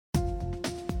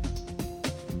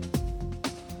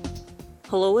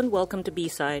Hello and welcome to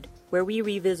B-Side, where we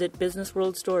revisit business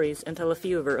world stories and tell a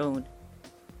few of our own.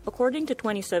 According to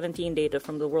 2017 data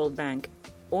from the World Bank,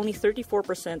 only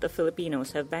 34% of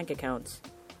Filipinos have bank accounts.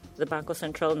 The Bangko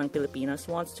Sentral ng Pilipinas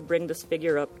wants to bring this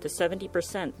figure up to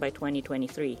 70% by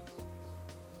 2023.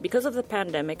 Because of the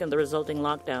pandemic and the resulting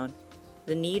lockdown,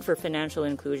 the need for financial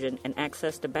inclusion and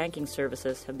access to banking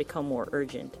services have become more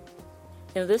urgent.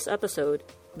 In this episode,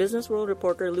 Business World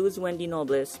reporter Luz Wendy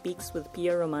Noble speaks with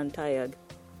Pia Roman Tayag,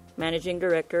 Managing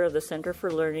Director of the Center for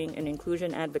Learning and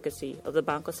Inclusion Advocacy of the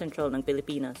Bangko Sentral ng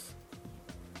Pilipinas.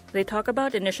 They talk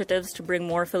about initiatives to bring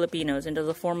more Filipinos into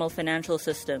the formal financial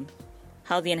system,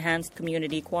 how the enhanced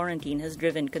community quarantine has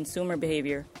driven consumer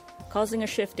behavior, causing a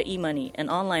shift to e-money and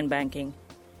online banking,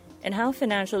 and how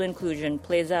financial inclusion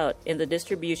plays out in the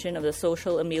distribution of the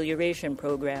Social Amelioration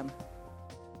Program.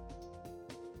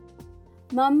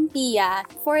 Ma'am Pia,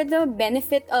 for the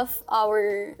benefit of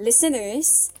our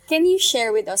listeners, can you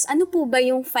share with us, ano po ba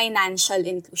yung financial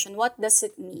inclusion? What does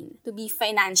it mean to be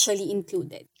financially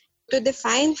included? To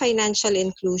define financial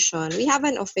inclusion, we have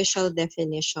an official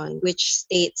definition which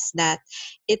states that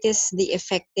it is the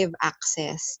effective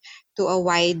access to a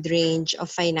wide range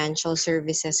of financial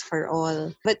services for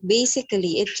all. But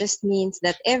basically, it just means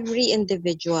that every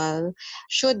individual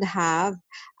should have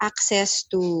access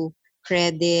to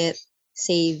credit,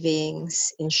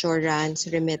 savings, insurance,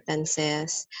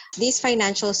 remittances. These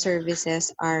financial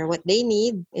services are what they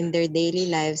need in their daily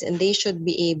lives, and they should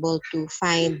be able to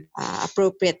find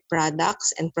appropriate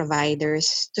products and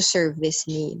providers to serve this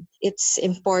need. It's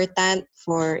important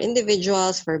for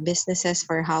individuals, for businesses,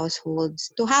 for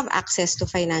households to have access to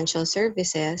financial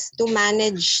services, to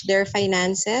manage their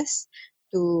finances,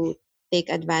 to take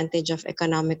advantage of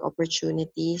economic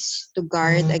opportunities, to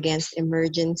guard against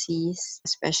emergencies,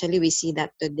 especially we see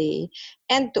that today,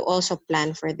 and to also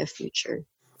plan for the future.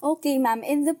 Okay, ma'am.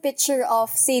 In the picture of,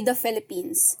 say, the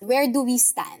Philippines, where do we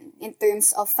stand in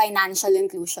terms of financial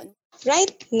inclusion?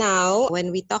 Right now,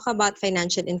 when we talk about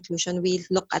financial inclusion, we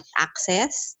look at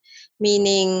access,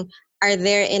 meaning are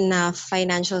there enough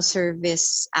financial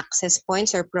service access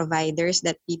points or providers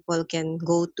that people can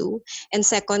go to? And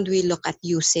second, we look at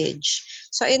usage.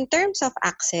 So in terms of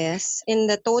access, in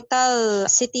the total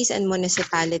cities and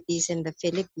municipalities in the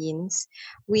Philippines,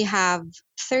 we have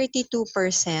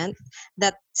 32%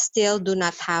 that still do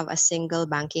not have a single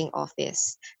banking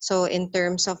office. So in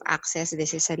terms of access,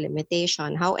 this is a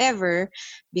limitation. However,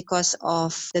 because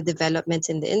of the developments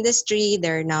in the industry,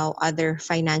 there are now other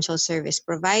financial service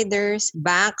providers.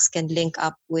 Banks can link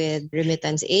up with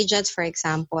remittance agents, for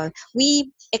example.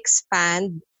 We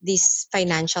expand these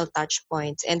financial touch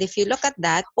points. And if you look at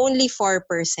that, only 4%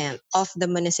 of the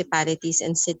municipalities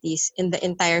and cities in the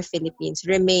entire Philippines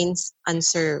remains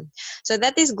unserved. So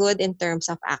that is good in terms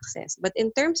of access. But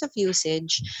in terms of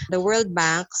usage, the World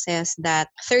Bank says that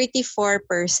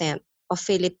 34% of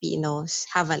Filipinos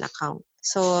have an account.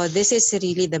 So this is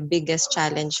really the biggest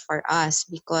challenge for us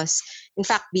because, in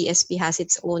fact, BSP has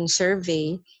its own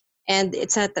survey and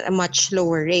it's at a much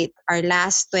lower rate. Our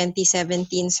last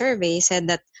 2017 survey said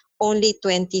that only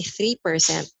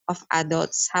 23% of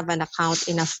adults have an account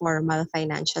in a formal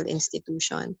financial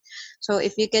institution. So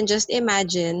if you can just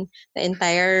imagine the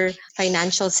entire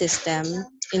financial system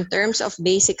in terms of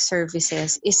basic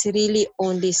services is really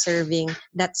only serving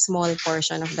that small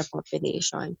portion of the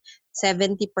population.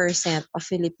 70% of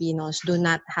Filipinos do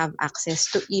not have access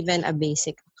to even a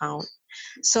basic account.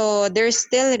 So there's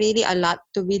still really a lot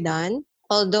to be done.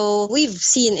 Although we've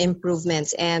seen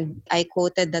improvements, and I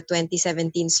quoted the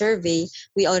 2017 survey,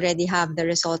 we already have the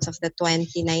results of the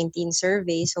 2019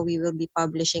 survey, so we will be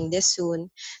publishing this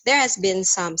soon. There has been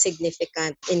some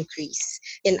significant increase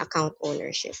in account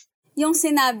ownership. Yung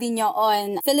sinabi nyo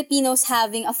on Filipinos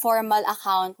having a formal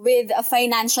account with a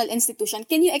financial institution,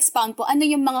 can you expound po, ano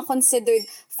yung mga considered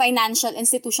financial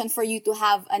institution for you to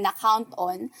have an account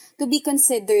on to be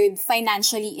considered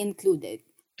financially included?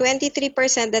 23%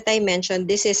 that I mentioned,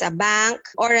 this is a bank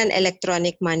or an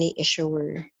electronic money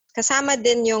issuer. Kasama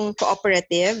din yung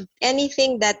cooperative,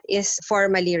 anything that is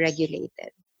formally regulated.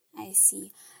 I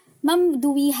see. Ma'am, do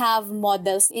we have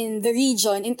models in the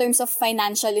region in terms of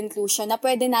financial inclusion na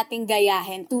pwede nating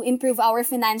gayahin to improve our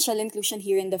financial inclusion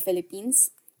here in the Philippines?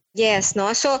 Yes,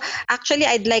 no. So actually,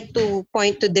 I'd like to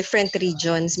point to different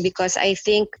regions because I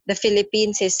think the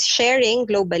Philippines is sharing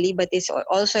globally, but is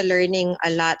also learning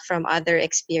a lot from other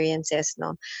experiences,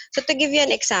 no. So to give you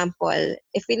an example,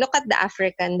 if we look at the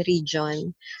African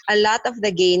region, a lot of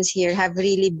the gains here have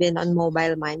really been on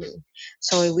mobile money.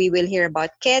 So we will hear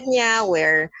about Kenya,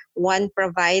 where one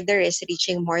provider is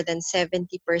reaching more than 70%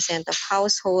 of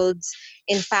households.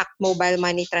 In fact, mobile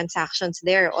money transactions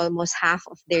there are almost half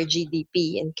of their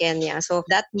GDP in Kenya. So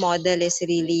that model is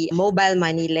really mobile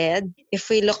money led. If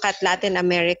we look at Latin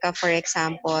America, for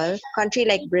example, country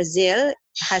like Brazil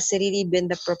has really been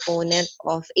the proponent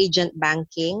of agent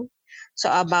banking. So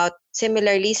about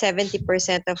similarly,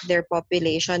 70% of their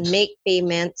population make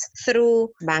payments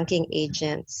through banking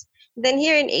agents. Then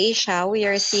here in Asia, we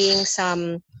are seeing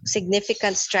some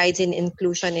significant strides in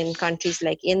inclusion in countries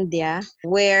like India,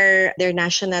 where their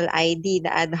national ID, the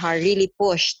Aadhaar, really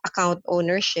pushed account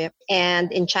ownership.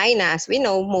 And in China, as we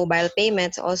know, mobile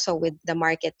payments also with the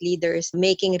market leaders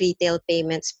making retail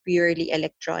payments purely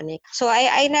electronic. So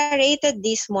I narrated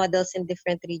these models in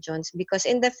different regions because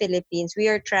in the Philippines, we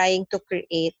are trying to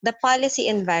create the policy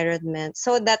environment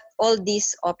so that all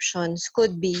these options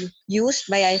could be used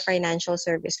by a financial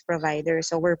service provider.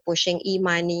 So we're pushing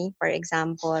e-money, for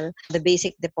example, the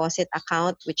basic deposit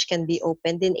account, which can be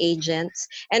opened in agents.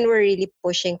 And we're really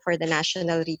pushing for the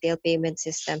national retail payment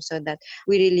system so that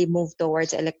we really move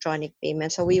towards electronic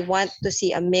payment. So we want to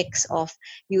see a mix of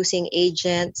using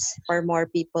agents for more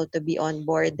people to be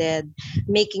onboarded,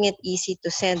 making it easy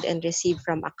to send and receive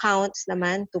from accounts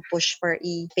naman to push for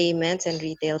e-payments and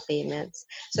retail payments.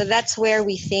 So that's where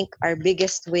we think our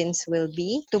biggest wins will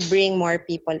be to bring more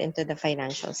people into the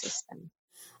financial system.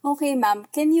 Okay, ma'am.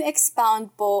 Can you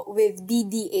expound po with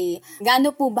BDA? Gaano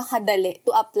po ba kadali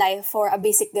to apply for a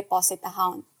basic deposit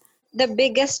account? The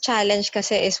biggest challenge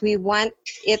kasi is we want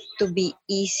it to be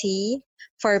easy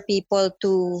for people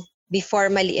to be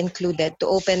formally included, to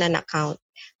open an account.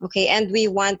 Okay, and we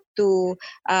want to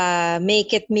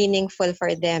make it meaningful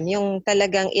for them, yung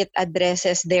talagang it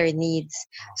addresses their needs.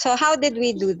 So how did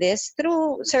we do this?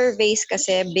 Through surveys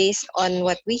kasi based on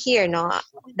what we hear, no?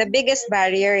 The biggest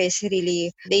barrier is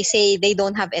really, they say they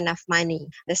don't have enough money.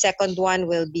 The second one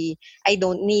will be, I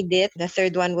don't need it. The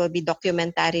third one will be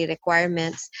documentary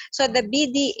requirements. So the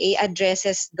BDA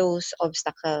addresses those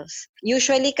obstacles.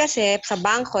 Usually kasi sa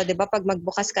bangko, di ba, pag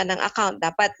magbukas ka ng account,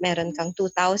 dapat meron kang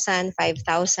 2,000,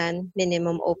 5,000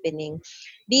 minimum opening.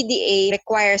 BDA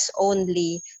requires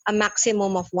only a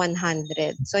maximum of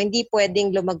 100. So hindi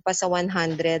pwedeng lumagpas sa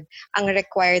 100 ang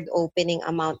required opening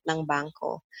amount ng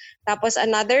bangko. Tapos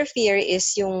another fear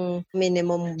is yung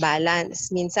minimum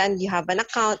balance. Minsan you have an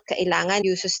account, kailangan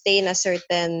you sustain a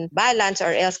certain balance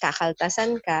or else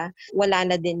kakaltasan ka. Wala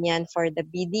na din yan for the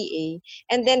BDA.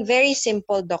 And then very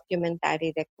simple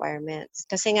documentary requirements.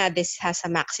 Kasi nga this has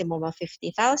a maximum of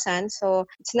 50,000, so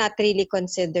it's not really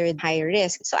considered high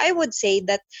risk. So I would say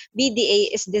that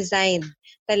BDA is designed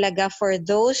talaga for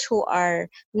those who are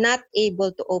not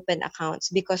able to open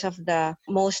accounts because of the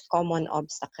most common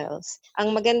obstacles.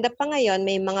 Ang maganda pa ngayon,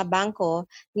 may mga bangko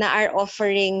na are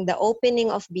offering the opening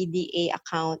of BDA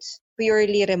accounts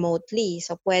purely remotely.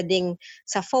 So pwedeng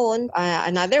sa phone,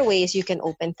 another way is you can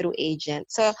open through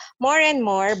agent. So more and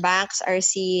more banks are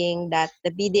seeing that the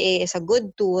BDA is a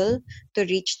good tool to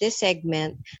reach this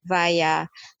segment via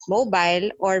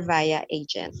mobile or via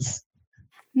agents.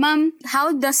 Ma'am,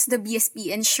 how does the BSP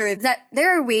ensure that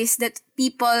there are ways that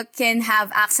people can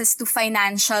have access to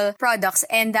financial products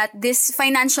and that these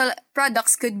financial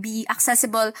products could be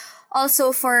accessible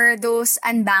also for those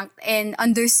unbanked and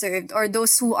underserved or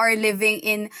those who are living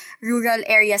in rural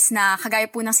areas na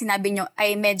kagaya po ng sinabi nyo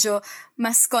ay medyo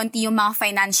mas konti yung mga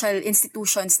financial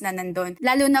institutions na nandun.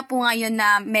 Lalo na po ngayon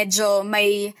na medyo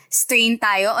may strain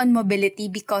tayo on mobility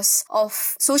because of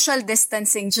social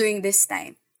distancing during this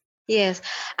time. Yes.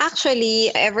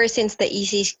 Actually, ever since the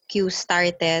ECQ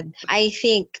started, I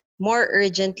think more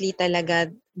urgently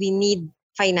talaga we need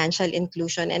financial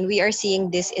inclusion, and we are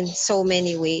seeing this in so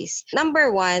many ways.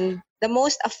 Number one, the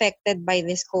most affected by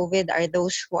this COVID are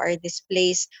those who are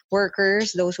displaced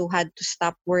workers, those who had to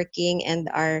stop working and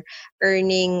are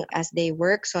earning as they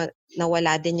work. So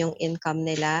nawala din yung income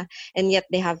nila and yet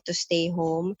they have to stay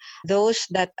home. Those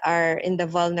that are in the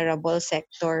vulnerable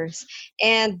sectors.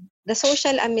 And the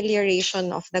social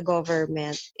amelioration of the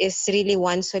government is really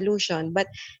one solution. But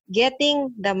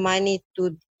getting the money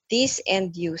to these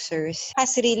end users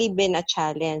has really been a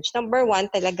challenge. Number one,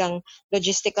 talagang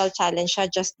logistical challenge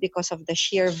siya just because of the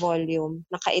sheer volume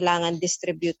na kailangan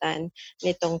distributan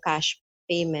nitong cash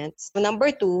payments.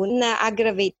 Number two,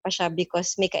 na-aggravate pa siya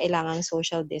because may kailangang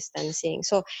social distancing.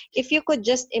 So, if you could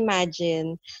just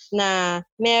imagine na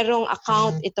merong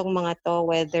account itong mga to,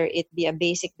 whether it be a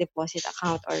basic deposit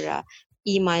account or a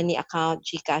e-money account,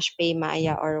 GCash,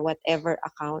 PayMaya, or whatever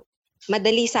account,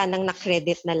 madali sanang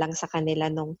na-credit na lang sa kanila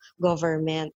ng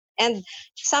government. And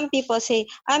some people say,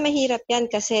 mahirap yan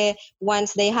kasi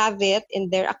once they have it in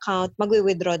their account,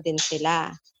 magwi-withdraw din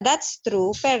sila. That's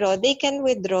true, pero they can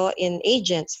withdraw in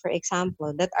agents, for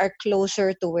example, that are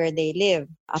closer to where they live.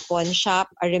 A pawn shop,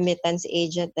 a remittance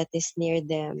agent that is near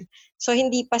them. So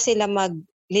hindi pa sila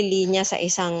maglilinya sa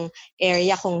isang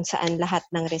area kung saan lahat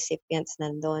ng recipients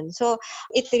nandun. So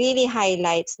it really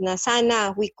highlights na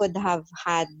sana we could have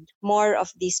had more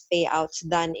of these payouts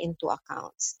done into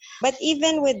accounts. But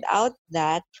even without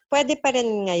that, pwede pa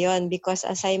rin ngayon because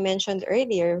as I mentioned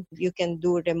earlier, you can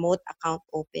do remote account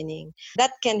opening.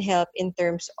 That can help in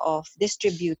terms of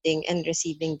distributing and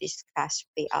receiving these cash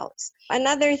payouts.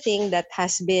 Another thing that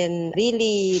has been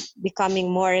really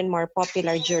becoming more and more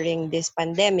popular during this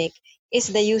pandemic is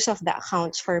the use of the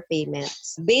accounts for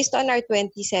payments. Based on our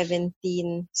 2017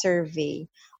 survey,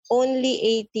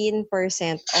 only 18%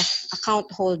 of account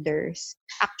holders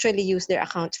actually use their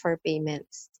accounts for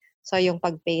payments. So yung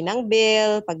pag-pay ng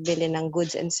bill, pagbili ng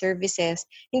goods and services,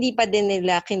 hindi pa din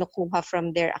nila kinukuha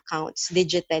from their accounts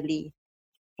digitally.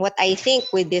 What I think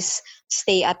with this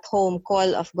stay-at-home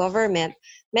call of government,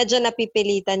 medyo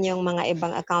napipilitan yung mga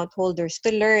ibang account holders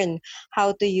to learn how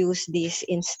to use this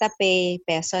InstaPay,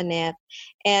 PesoNet,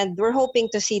 and we're hoping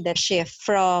to see that shift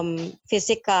from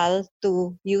physical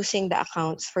to using the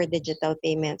accounts for digital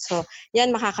payments. So yan,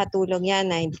 makakatulong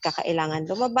yan na hindi ka kailangan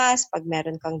lumabas pag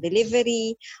meron kang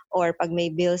delivery or pag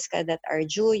may bills ka that are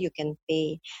due, you can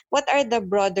pay. What are the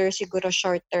broader, siguro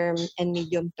short-term and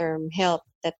medium-term help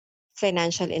that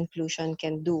financial inclusion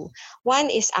can do? One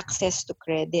is access to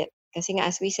credit. Kasi nga,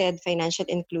 as we said, financial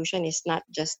inclusion is not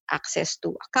just access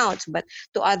to accounts, but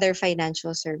to other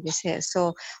financial services.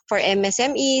 So for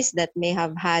MSMEs that may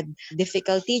have had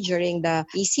difficulty during the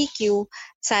ECQ,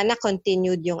 sana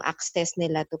continued yung access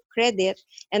nila to credit.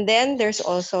 And then there's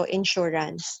also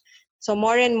insurance. So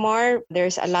more and more,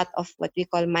 there's a lot of what we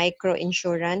call micro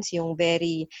insurance, yung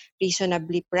very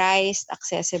reasonably priced,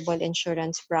 accessible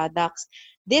insurance products.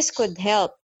 This could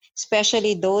help,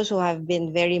 especially those who have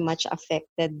been very much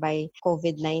affected by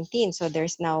COVID-19. So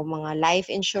there's now mga life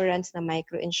insurance na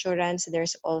micro-insurance.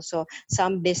 There's also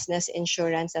some business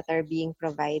insurance that are being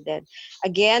provided.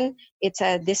 Again, it's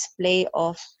a display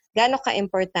of gaano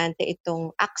ka-importante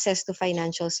itong access to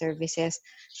financial services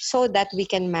so that we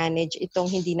can manage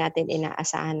itong hindi natin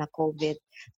inaasahan na COVID.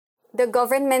 The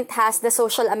government has the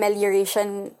Social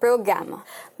Amelioration Program.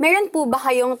 Meron po ba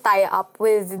kayong tie-up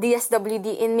with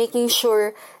DSWD in making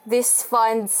sure these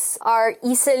funds are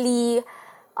easily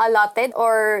allotted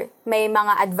or may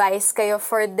mga advice kayo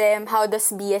for them? How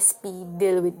does BSP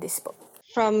deal with this po?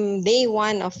 From day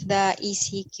one of the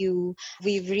ECQ,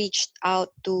 we've reached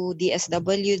out to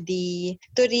DSWD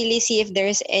to really see if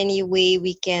there's any way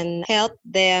we can help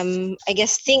them, I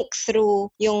guess, think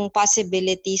through yung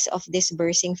possibilities of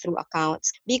disbursing through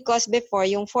accounts. Because before,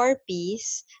 yung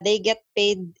 4Ps, they get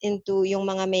paid into yung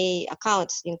mga may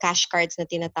accounts, yung cash cards na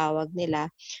tinatawag nila.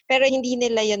 Pero hindi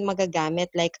nila yun magagamit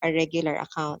like a regular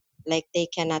account. Like they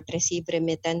cannot receive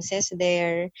remittances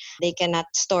there, they cannot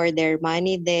store their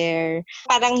money there.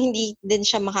 Parang hindi din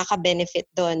siya makaka-benefit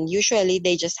doon. Usually,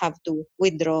 they just have to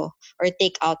withdraw or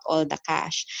take out all the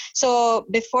cash. So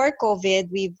before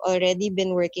COVID, we've already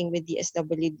been working with the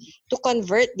DSWD to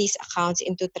convert these accounts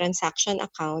into transaction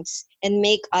accounts and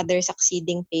make other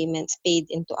succeeding payments paid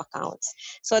into accounts.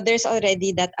 So there's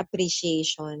already that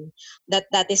appreciation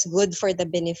that is good for the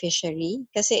beneficiary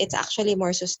kasi it's actually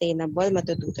more sustainable.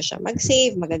 Matututo siya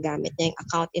mag-save, magagamit niya yung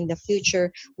account in the future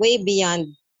way beyond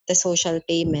the social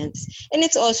payments. And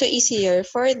it's also easier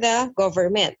for the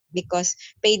government because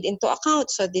paid into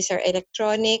accounts. So these are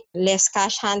electronic, less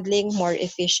cash handling, more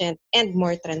efficient, and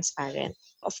more transparent.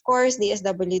 Of course, the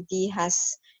DSWD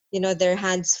has their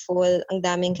hands full, ang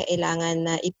daming kailangan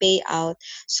na i-pay out.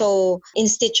 So,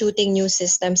 instituting new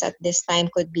systems at this time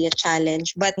could be a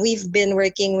challenge. But we've been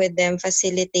working with them,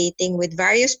 facilitating with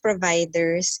various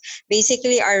providers.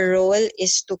 Basically, our role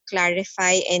is to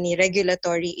clarify any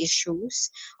regulatory issues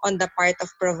on the part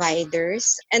of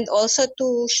providers and also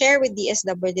to share with the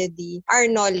DSWD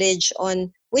our knowledge on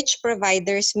which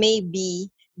providers may be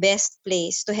best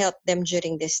place to help them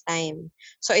during this time.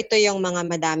 So ito yung mga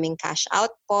madaming cash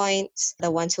out points, the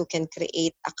ones who can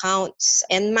create accounts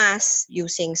en masse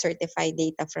using certified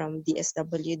data from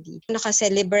DSWD. Kasi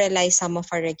liberalize some of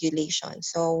our regulations.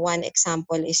 So one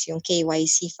example is yung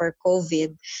KYC for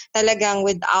COVID. Talagang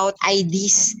without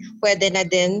IDs, pwede na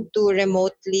din to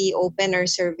remotely open or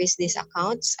service these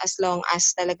accounts as long as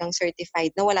talagang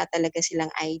certified na wala talaga silang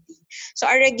ID. So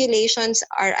our regulations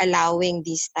are allowing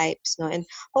these types, no? And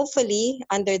hopefully,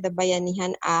 under the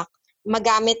Bayanihan Act,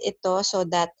 magamit ito so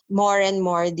that more and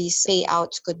more these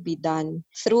payouts could be done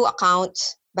through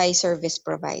accounts by service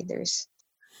providers.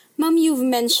 Ma'am, you've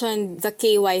mentioned the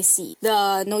KYC,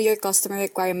 the Know Your Customer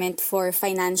requirement for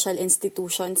financial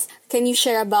institutions. Can you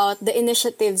share about the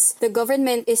initiatives the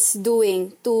government is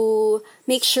doing to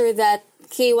make sure that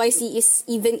KYC is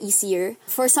even easier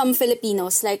for some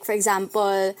Filipinos, like for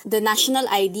example, the national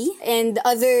ID and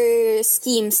other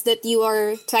schemes that you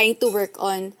are trying to work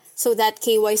on so that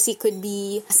KYC could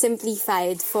be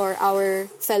simplified for our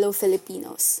fellow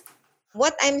Filipinos?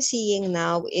 What I'm seeing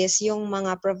now is yung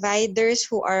mga providers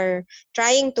who are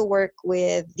trying to work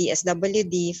with the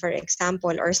SWD, for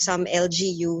example, or some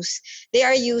LGUs, they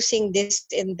are using this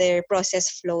in their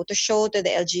process flow to show to the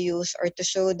LGUs or to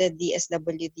show the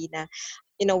DSWD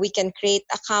na, we can create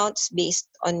accounts based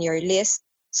on your list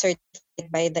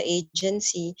certified by the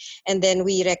agency, and then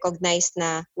we recognize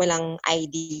na walang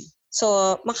ID.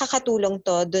 So, makakatulong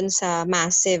to dun sa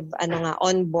massive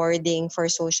onboarding for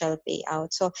social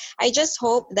payout. So, I just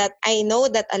hope that I know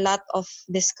that a lot of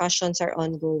discussions are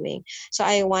ongoing. So,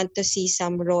 I want to see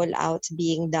some rollouts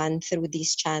being done through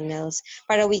these channels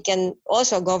para we can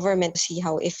also government see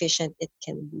how efficient it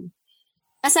can be.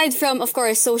 Aside from, of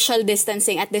course, social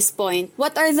distancing at this point,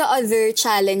 what are the other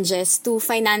challenges to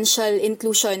financial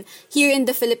inclusion here in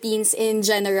the Philippines in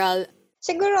general?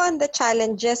 Siguro on the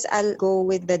challenges, I'll go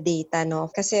with the data,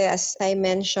 no? Kasi as I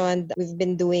mentioned, we've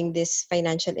been doing this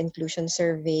financial inclusion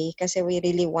survey kasi we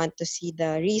really want to see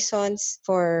the reasons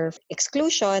for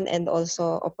exclusion and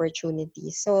also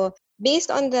opportunities. So based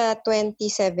on the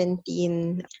 2017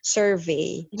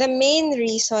 survey, the main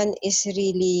reason is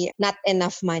really not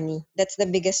enough money. That's the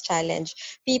biggest challenge.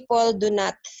 People do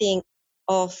not think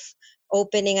of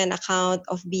opening an account,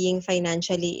 of being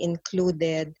financially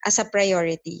included as a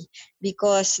priority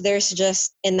because there's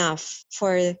just enough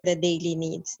for the daily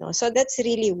needs. No? So that's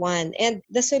really one. And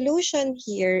the solution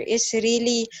here is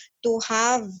really to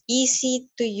have easy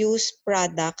to use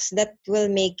products that will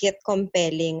make it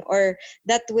compelling or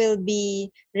that will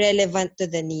be relevant to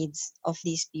the needs of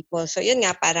these people. So yun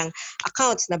nga, parang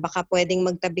accounts na baka pwedeng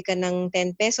magtabi ka ng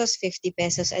 10 pesos, 50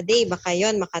 pesos a day, baka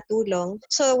yun makatulong.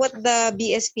 So what the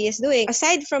BSP is doing,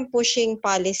 aside from pushing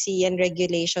policy and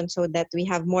regulation so that we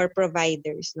have more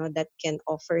providers that can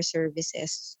offer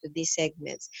services to these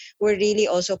segments, we're really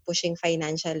also pushing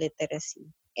financial literacy.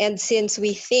 And since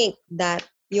we think that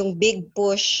yung big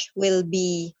push will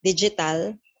be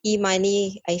digital,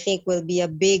 e-money, I think, will be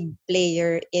a big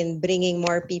player in bringing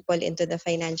more people into the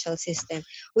financial system.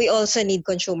 We also need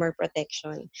consumer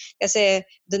protection. Kasi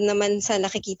doon naman sa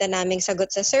nakikita naming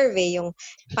sagot sa survey, yung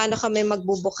paano kami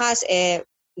magbubukas,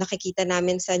 nakikita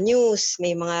namin sa news,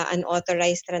 may mga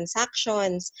unauthorized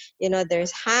transactions,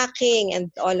 there's hacking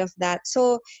and all of that.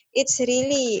 So it's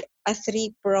really a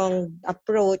three-pronged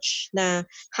approach na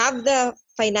have the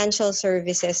financial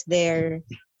services there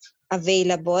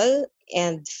available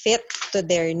and fit to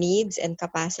their needs and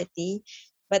capacity,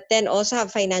 but then also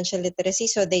have financial literacy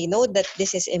so they know that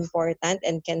this is important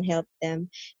and can help them,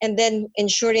 and then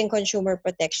ensuring consumer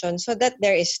protection so that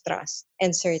there is trust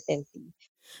and certainty.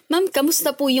 Ma'am,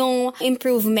 kamusta po yung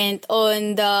improvement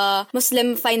on the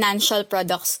Muslim financial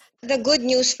products? The good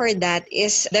news for that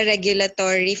is the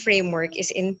regulatory framework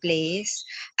is in place.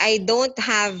 I don't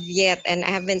have yet, and I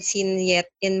haven't seen yet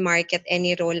in market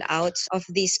any rollouts of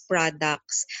these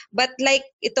products. But like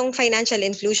itong financial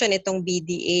inclusion, itong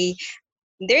BDA,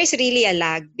 there is really a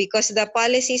lag because the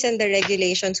policies and the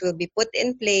regulations will be put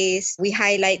in place. We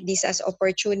highlight these as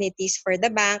opportunities for the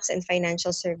banks and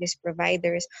financial service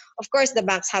providers. Of course, the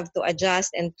banks have to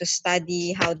adjust and to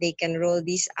study how they can roll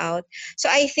these out. So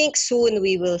I think soon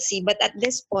we will see. But at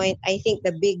this point, I think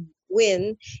the big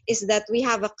win is that we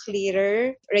have a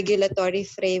clearer regulatory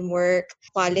framework,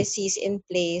 policies in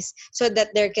place so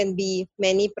that there can be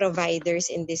many providers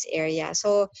in this area.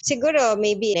 So siguro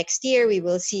maybe next year we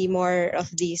will see more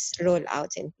of these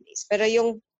rollouts in place. Pero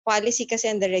yung policy kasi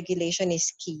and the regulation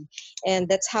is key. And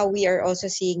that's how we are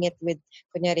also seeing it with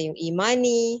kunyari yung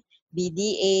e-money,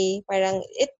 BDA, parang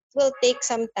it will take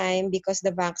some time because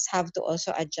the banks have to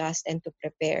also adjust and to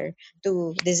prepare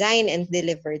to design and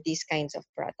deliver these kinds of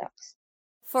products.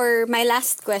 For my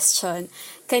last question,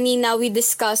 kanina we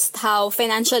discussed how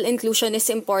financial inclusion is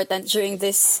important during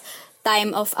this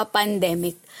time of a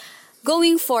pandemic.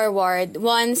 Going forward,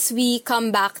 once we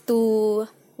come back to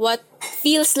what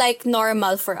feels like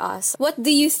normal for us, what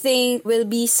do you think will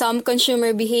be some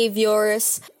consumer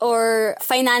behaviors or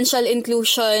financial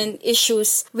inclusion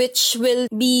issues which will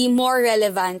be more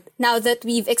relevant now that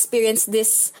we've experienced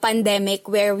this pandemic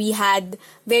where we had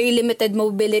very limited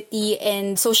mobility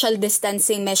and social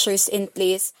distancing measures in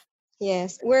place?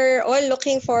 Yes, we're all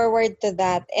looking forward to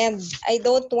that. And I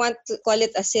don't want to call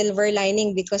it a silver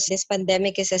lining because this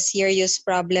pandemic is a serious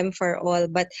problem for all.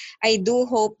 But I do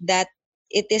hope that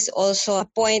it is also a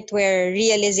point where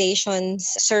realizations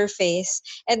surface.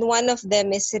 And one of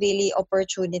them is really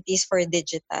opportunities for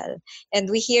digital. And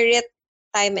we hear it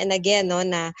time and again, no,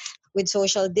 na with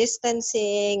social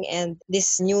distancing and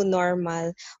this new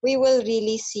normal, we will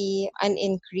really see an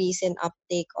increase in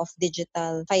uptake of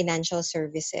digital financial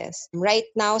services. Right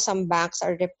now, some banks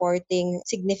are reporting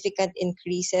significant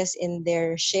increases in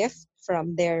their shift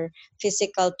from their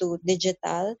physical to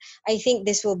digital. I think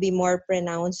this will be more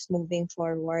pronounced moving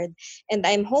forward. And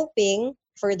I'm hoping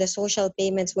for the social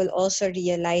payments will also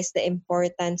realize the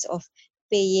importance of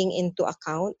paying into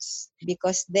accounts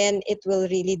because then it will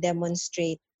really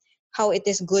demonstrate how it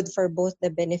is good for both the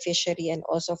beneficiary and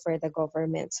also for the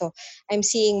government. So I'm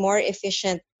seeing more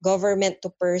efficient government to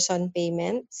person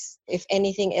payments. If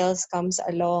anything else comes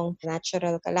along,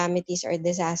 natural calamities or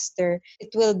disaster, it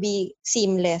will be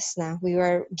seamless na. We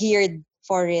were geared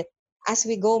for it. As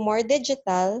we go more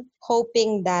digital,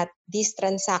 hoping that these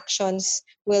transactions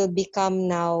will become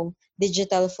now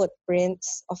digital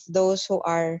footprints of those who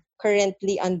are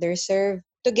currently underserved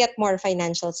to get more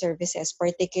financial services,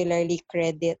 particularly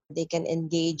credit. They can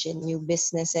engage in new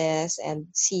businesses and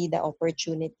see the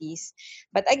opportunities.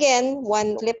 But again,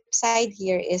 one flip side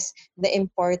here is the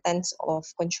importance of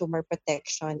consumer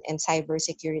protection and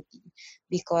cybersecurity.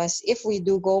 Because if we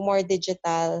do go more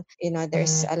digital,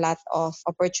 there's a lot of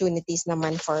opportunities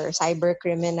naman for cyber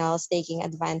criminals taking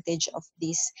advantage of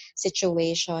this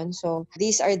situation. So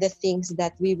these are the things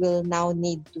that we will now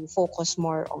need to focus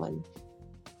more on.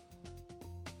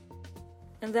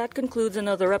 And that concludes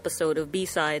another episode of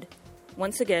B-Side.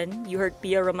 Once again, you heard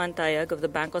Pia Ramantayag of the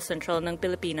Bangko Sentral ng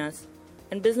Pilipinas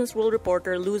and Business World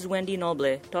reporter Luz Wendy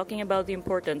Noble talking about the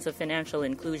importance of financial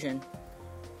inclusion.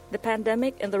 The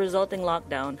pandemic and the resulting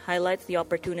lockdown highlights the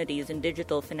opportunities in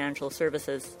digital financial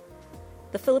services.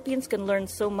 The Philippines can learn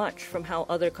so much from how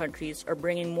other countries are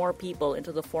bringing more people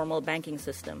into the formal banking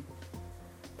system.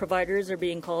 Providers are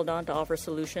being called on to offer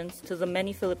solutions to the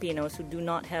many Filipinos who do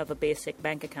not have a basic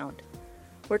bank account.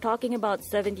 We're talking about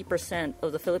 70%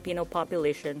 of the Filipino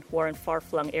population who are in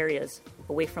far-flung areas,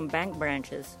 away from bank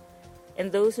branches,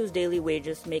 and those whose daily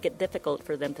wages make it difficult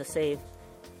for them to save.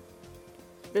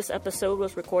 This episode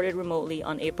was recorded remotely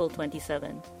on April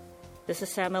 27. This is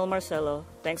Samuel Marcelo.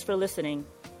 Thanks for listening.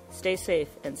 Stay safe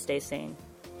and stay sane.